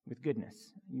with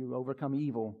goodness. You overcome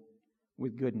evil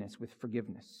with goodness, with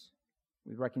forgiveness,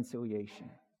 with reconciliation.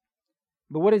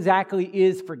 But what exactly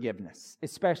is forgiveness,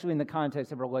 especially in the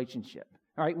context of a relationship?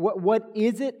 All right, what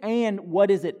is it and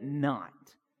what is it not?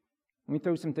 Let me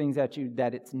throw some things at you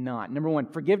that it's not. Number one,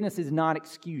 forgiveness is not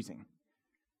excusing.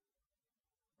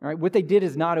 All right, what they did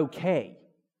is not okay.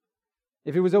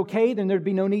 If it was okay, then there'd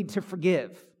be no need to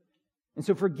forgive. And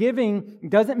so forgiving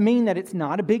doesn't mean that it's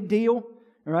not a big deal,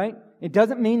 all right? It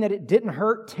doesn't mean that it didn't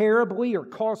hurt terribly or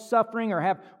cause suffering or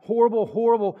have horrible,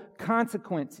 horrible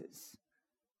consequences.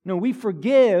 No, we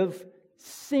forgive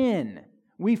sin.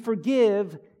 We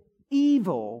forgive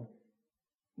evil.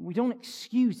 We don't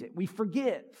excuse it. We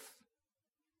forgive.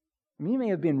 I mean, it may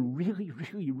have been really,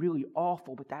 really, really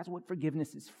awful, but that's what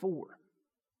forgiveness is for.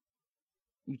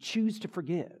 You choose to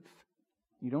forgive.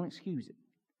 You don't excuse it.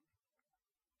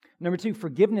 Number two,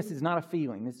 forgiveness is not a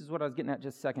feeling. This is what I was getting at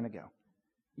just a second ago.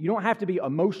 You don't have to be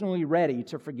emotionally ready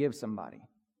to forgive somebody.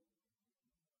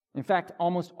 In fact,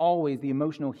 almost always the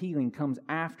emotional healing comes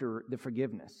after the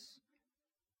forgiveness.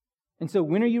 And so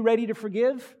when are you ready to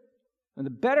forgive? And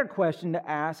the better question to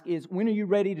ask is, when are you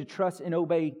ready to trust and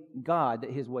obey God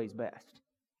that His way is best?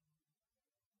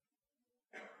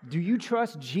 Do you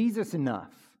trust Jesus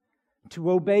enough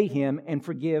to obey Him and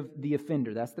forgive the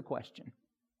offender? That's the question.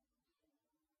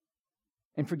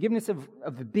 And forgiveness of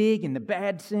the big and the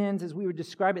bad sins, as we would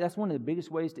describe it, that's one of the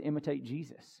biggest ways to imitate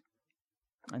Jesus.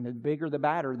 And the bigger the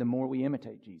badder, the more we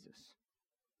imitate Jesus.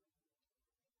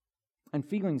 And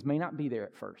feelings may not be there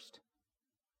at first.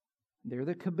 They're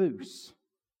the caboose.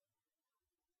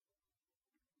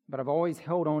 But I've always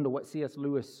held on to what C.S.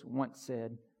 Lewis once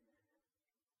said.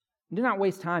 Do not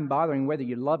waste time bothering whether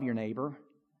you love your neighbor.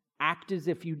 Act as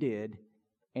if you did.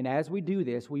 And as we do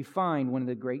this, we find one of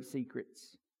the great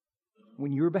secrets.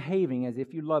 When you're behaving as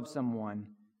if you love someone,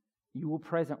 you will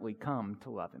presently come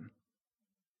to love him.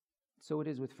 So it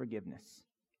is with forgiveness.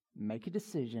 Make a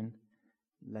decision,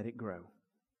 let it grow.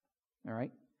 All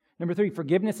right? Number three,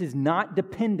 forgiveness is not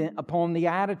dependent upon the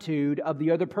attitude of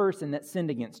the other person that sinned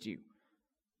against you.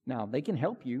 Now, they can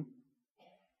help you.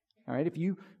 All right? If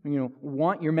you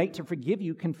want your mate to forgive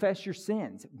you, confess your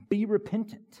sins. Be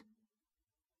repentant.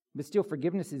 But still,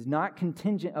 forgiveness is not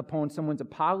contingent upon someone's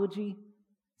apology,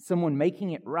 someone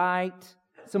making it right,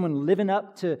 someone living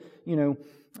up to,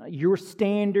 your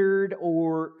standard,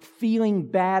 or feeling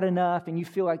bad enough and you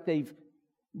feel like they've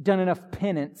done enough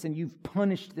penance and you've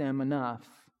punished them enough.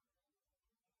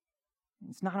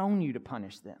 It's not on you to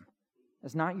punish them.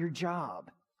 It's not your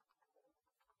job.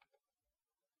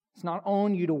 It's not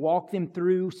on you to walk them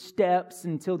through steps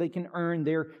until they can earn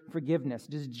their forgiveness.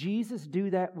 Does Jesus do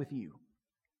that with you?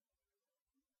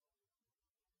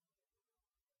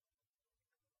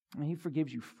 And He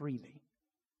forgives you freely.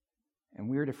 And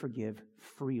we're to forgive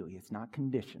freely. It's not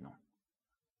conditional.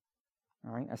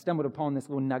 All right? I stumbled upon this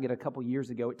little nugget a couple years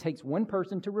ago. It takes one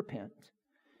person to repent,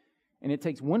 and it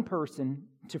takes one person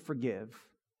to forgive.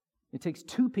 It takes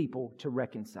two people to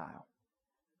reconcile.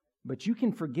 But you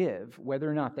can forgive whether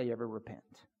or not they ever repent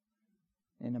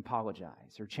and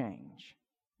apologize or change.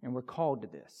 And we're called to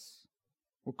this.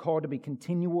 We're called to be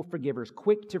continual forgivers,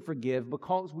 quick to forgive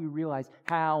because we realize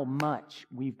how much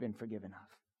we've been forgiven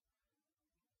of.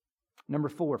 Number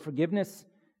 4, forgiveness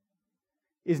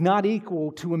is not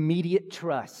equal to immediate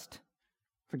trust.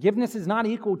 Forgiveness is not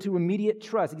equal to immediate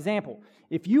trust. Example,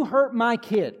 if you hurt my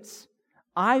kids,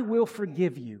 I will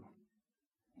forgive you,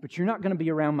 but you're not going to be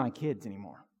around my kids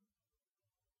anymore.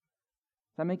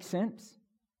 Does that make sense?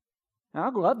 I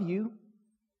love you,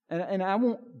 and I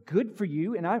want good for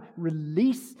you, and I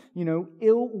release,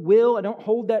 ill will. I don't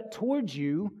hold that towards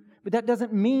you, but that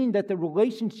doesn't mean that the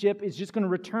relationship is just going to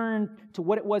return to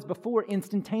what it was before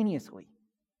instantaneously.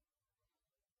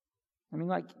 I mean,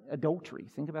 like adultery.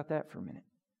 Think about that for a minute.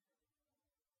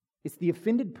 It's the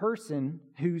offended person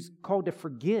who's called to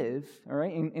forgive, all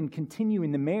right, and continue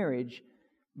in the marriage,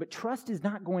 but trust is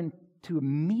not going to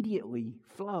immediately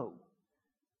flow.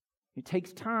 It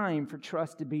takes time for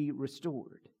trust to be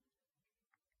restored.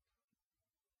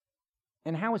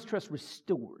 And how is trust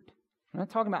restored? I'm not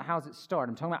talking about how's it start.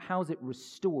 I'm talking about how's it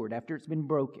restored after it's been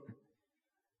broken.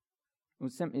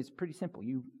 It's pretty simple.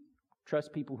 You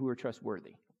trust people who are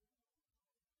trustworthy.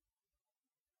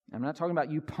 I'm not talking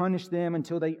about you punish them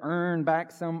until they earn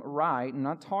back some right. I'm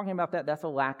not talking about that. That's a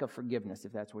lack of forgiveness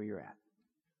if that's where you're at.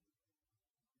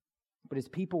 But as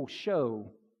people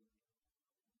show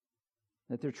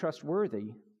that they're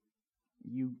trustworthy,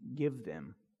 you give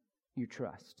them your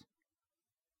trust.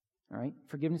 All right?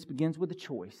 Forgiveness begins with a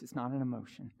choice. It's not an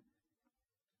emotion.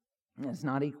 And it's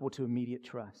not equal to immediate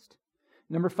trust.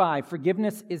 Number 5,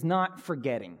 forgiveness is not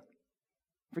forgetting.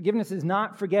 Forgiveness is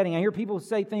not forgetting. I hear people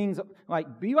say things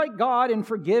like, be like God and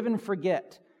forgive and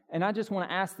forget. And I just want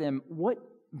to ask them, what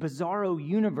bizarro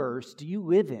universe do you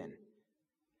live in?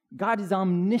 God is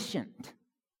omniscient.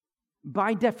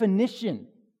 By definition,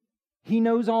 He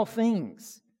knows all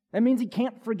things. That means He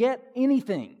can't forget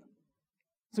anything.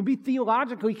 So be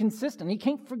theologically consistent. He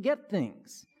can't forget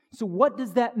things. So what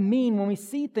does that mean when we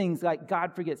see things like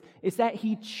God forgets? It's that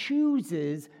He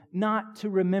chooses not to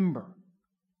remember.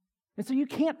 And so you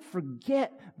can't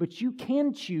forget, but you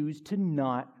can choose to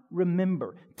not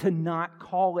remember, to not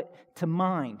call it to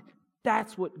mind.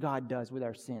 That's what God does with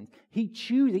our sins. He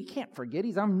can't forget,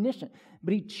 He's omniscient,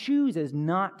 but He chooses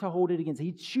not to hold it against.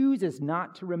 He chooses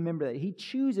not to remember that. He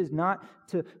chooses not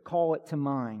to call it to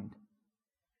mind.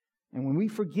 And when we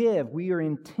forgive, we are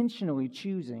intentionally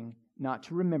choosing not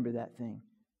to remember that thing,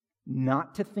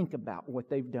 not to think about what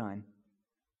they've done.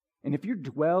 And if you're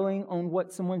dwelling on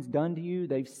what someone's done to you,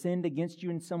 they've sinned against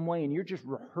you in some way, and you're just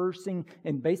rehearsing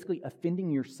and basically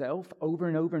offending yourself over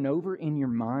and over and over in your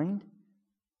mind,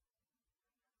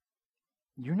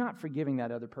 you're not forgiving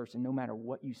that other person no matter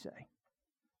what you say.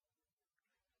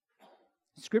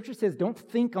 Scripture says, don't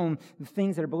think on the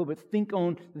things that are below, but think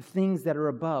on the things that are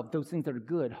above, those things that are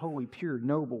good, holy, pure,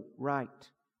 noble, right.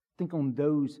 Think on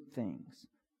those things.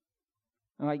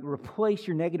 And like replace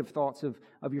your negative thoughts of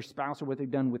your spouse or what they've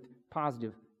done with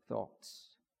positive thoughts.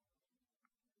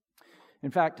 In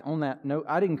fact, on that note,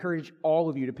 I'd encourage all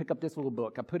of you to pick up this little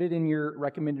book. I put it in your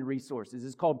recommended resources.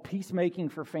 It's called Peacemaking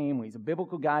for Families, a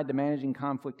biblical guide to managing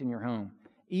conflict in your home.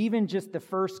 Even just the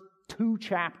first 2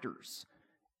 chapters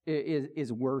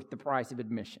is worth the price of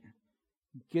admission.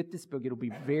 Get this book. It'll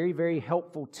be very, very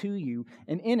helpful to you.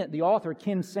 And in it, the author,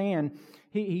 Ken Sand,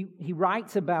 he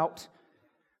writes about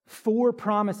 4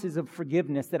 promises of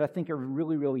forgiveness that I think are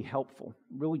really, really helpful,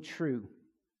 really true.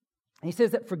 He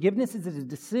says that forgiveness is a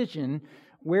decision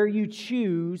where you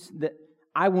choose that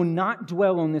I will not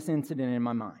dwell on this incident in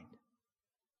my mind.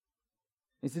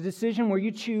 It's a decision where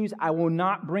you choose I will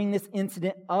not bring this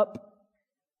incident up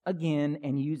again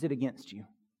and use it against you.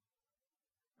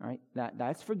 All right?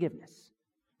 That's forgiveness.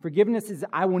 Forgiveness is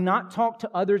I will not talk to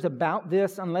others about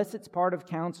this unless it's part of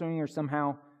counseling or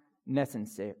somehow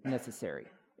necessary.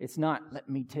 It's not, let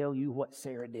me tell you what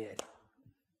Sarah did.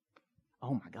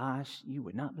 Oh my gosh, you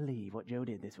would not believe what Joe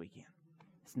did this weekend.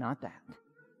 It's not that.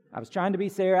 I was trying to be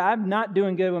Sarah. I'm not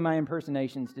doing good with my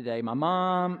impersonations today. My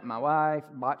mom, my wife,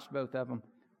 botched both of them.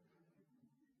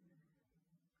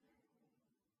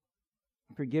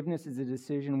 Forgiveness is a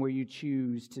decision where you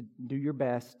choose to do your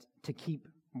best to keep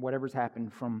whatever's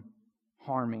happened from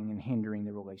harming and hindering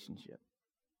the relationship.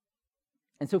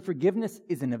 And so forgiveness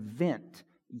is an event,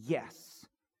 yes.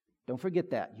 Don't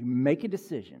forget that. You make a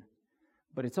decision,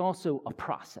 but it's also a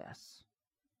process.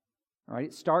 All right?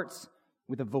 It starts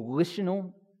with a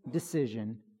volitional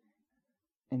decision,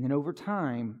 and then over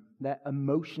time, that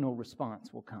emotional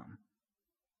response will come.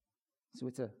 So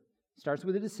it starts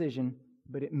with a decision,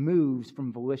 but it moves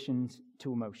from volitions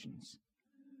to emotions.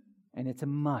 And it's a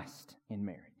must in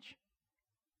marriage.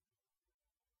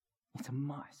 It's a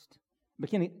must.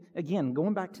 But again,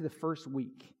 going back to the first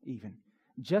week even,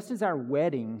 just as our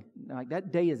wedding, like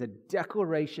that day is a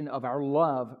declaration of our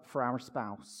love for our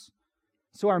spouse,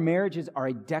 so our marriages are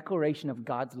a declaration of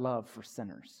God's love for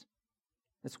sinners.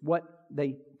 That's what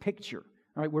they picture.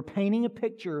 All right, we're painting a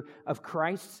picture of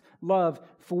Christ's love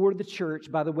for the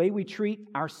church by the way we treat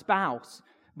our spouse.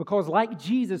 Because like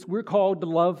Jesus, we're called to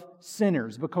love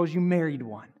sinners because you married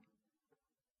one.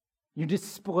 You're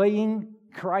displaying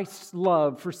Christ's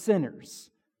love for sinners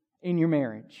in your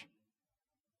marriage.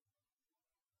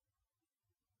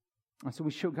 And so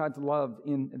we show God's love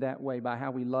in that way by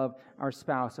how we love our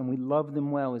spouse, and we love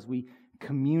them well as we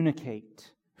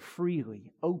communicate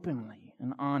freely, openly,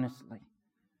 and honestly.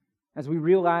 As we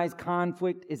realize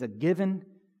conflict is a given,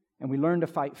 and we learn to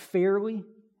fight fairly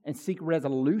and seek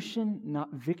resolution,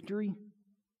 not victory.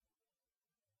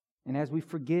 And as we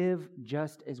forgive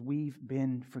just as we've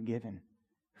been forgiven,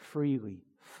 freely,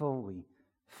 fully,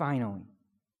 finally.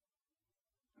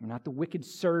 We're not the wicked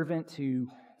servant who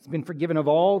has been forgiven of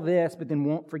all this, but then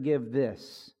won't forgive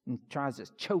this and tries to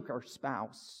choke our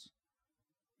spouse.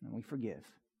 And we forgive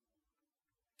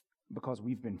because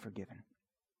we've been forgiven.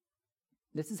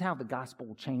 This is how the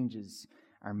gospel changes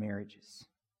our marriages.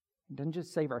 It doesn't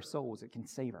just save our souls, it can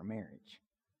save our marriage.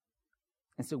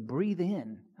 And so breathe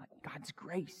in God's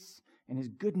grace and His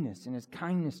goodness and His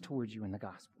kindness towards you in the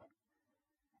gospel.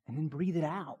 And then breathe it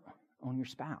out on your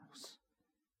spouse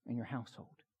and your household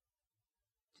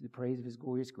to the praise of His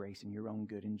glorious grace and your own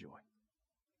good and joy.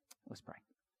 Let's pray.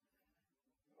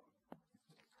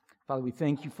 Father, we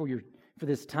thank you for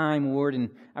this time, Lord, and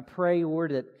I pray,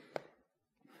 Lord, that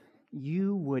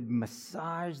you would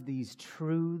massage these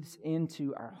truths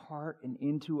into our heart and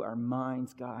into our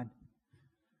minds, God.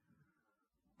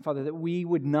 Father, that we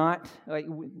would not,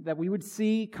 that we would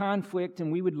see conflict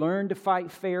and we would learn to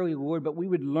fight fairly, Lord, but we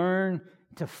would learn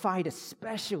to fight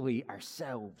especially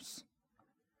ourselves,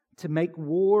 to make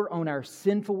war on our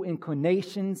sinful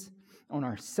inclinations, on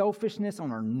our selfishness,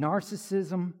 on our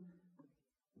narcissism,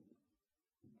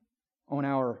 on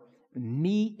our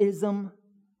me-ism,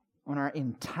 on our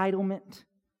entitlement.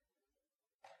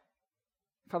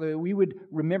 Father, we would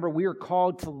remember we are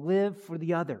called to live for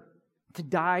the other, to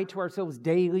die to ourselves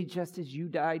daily just as you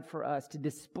died for us, to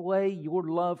display your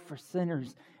love for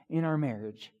sinners in our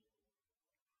marriage.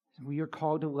 We are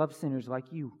called to love sinners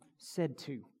like you said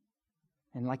to,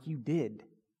 and like you did,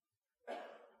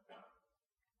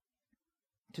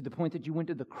 to the point that you went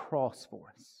to the cross for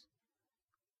us.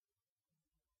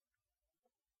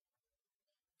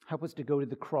 Help us to go to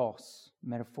the cross,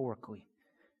 metaphorically,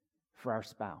 for our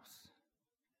spouse.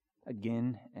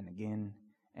 Again and again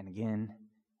and again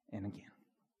and again.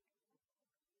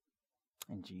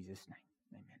 In Jesus'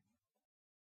 name, amen.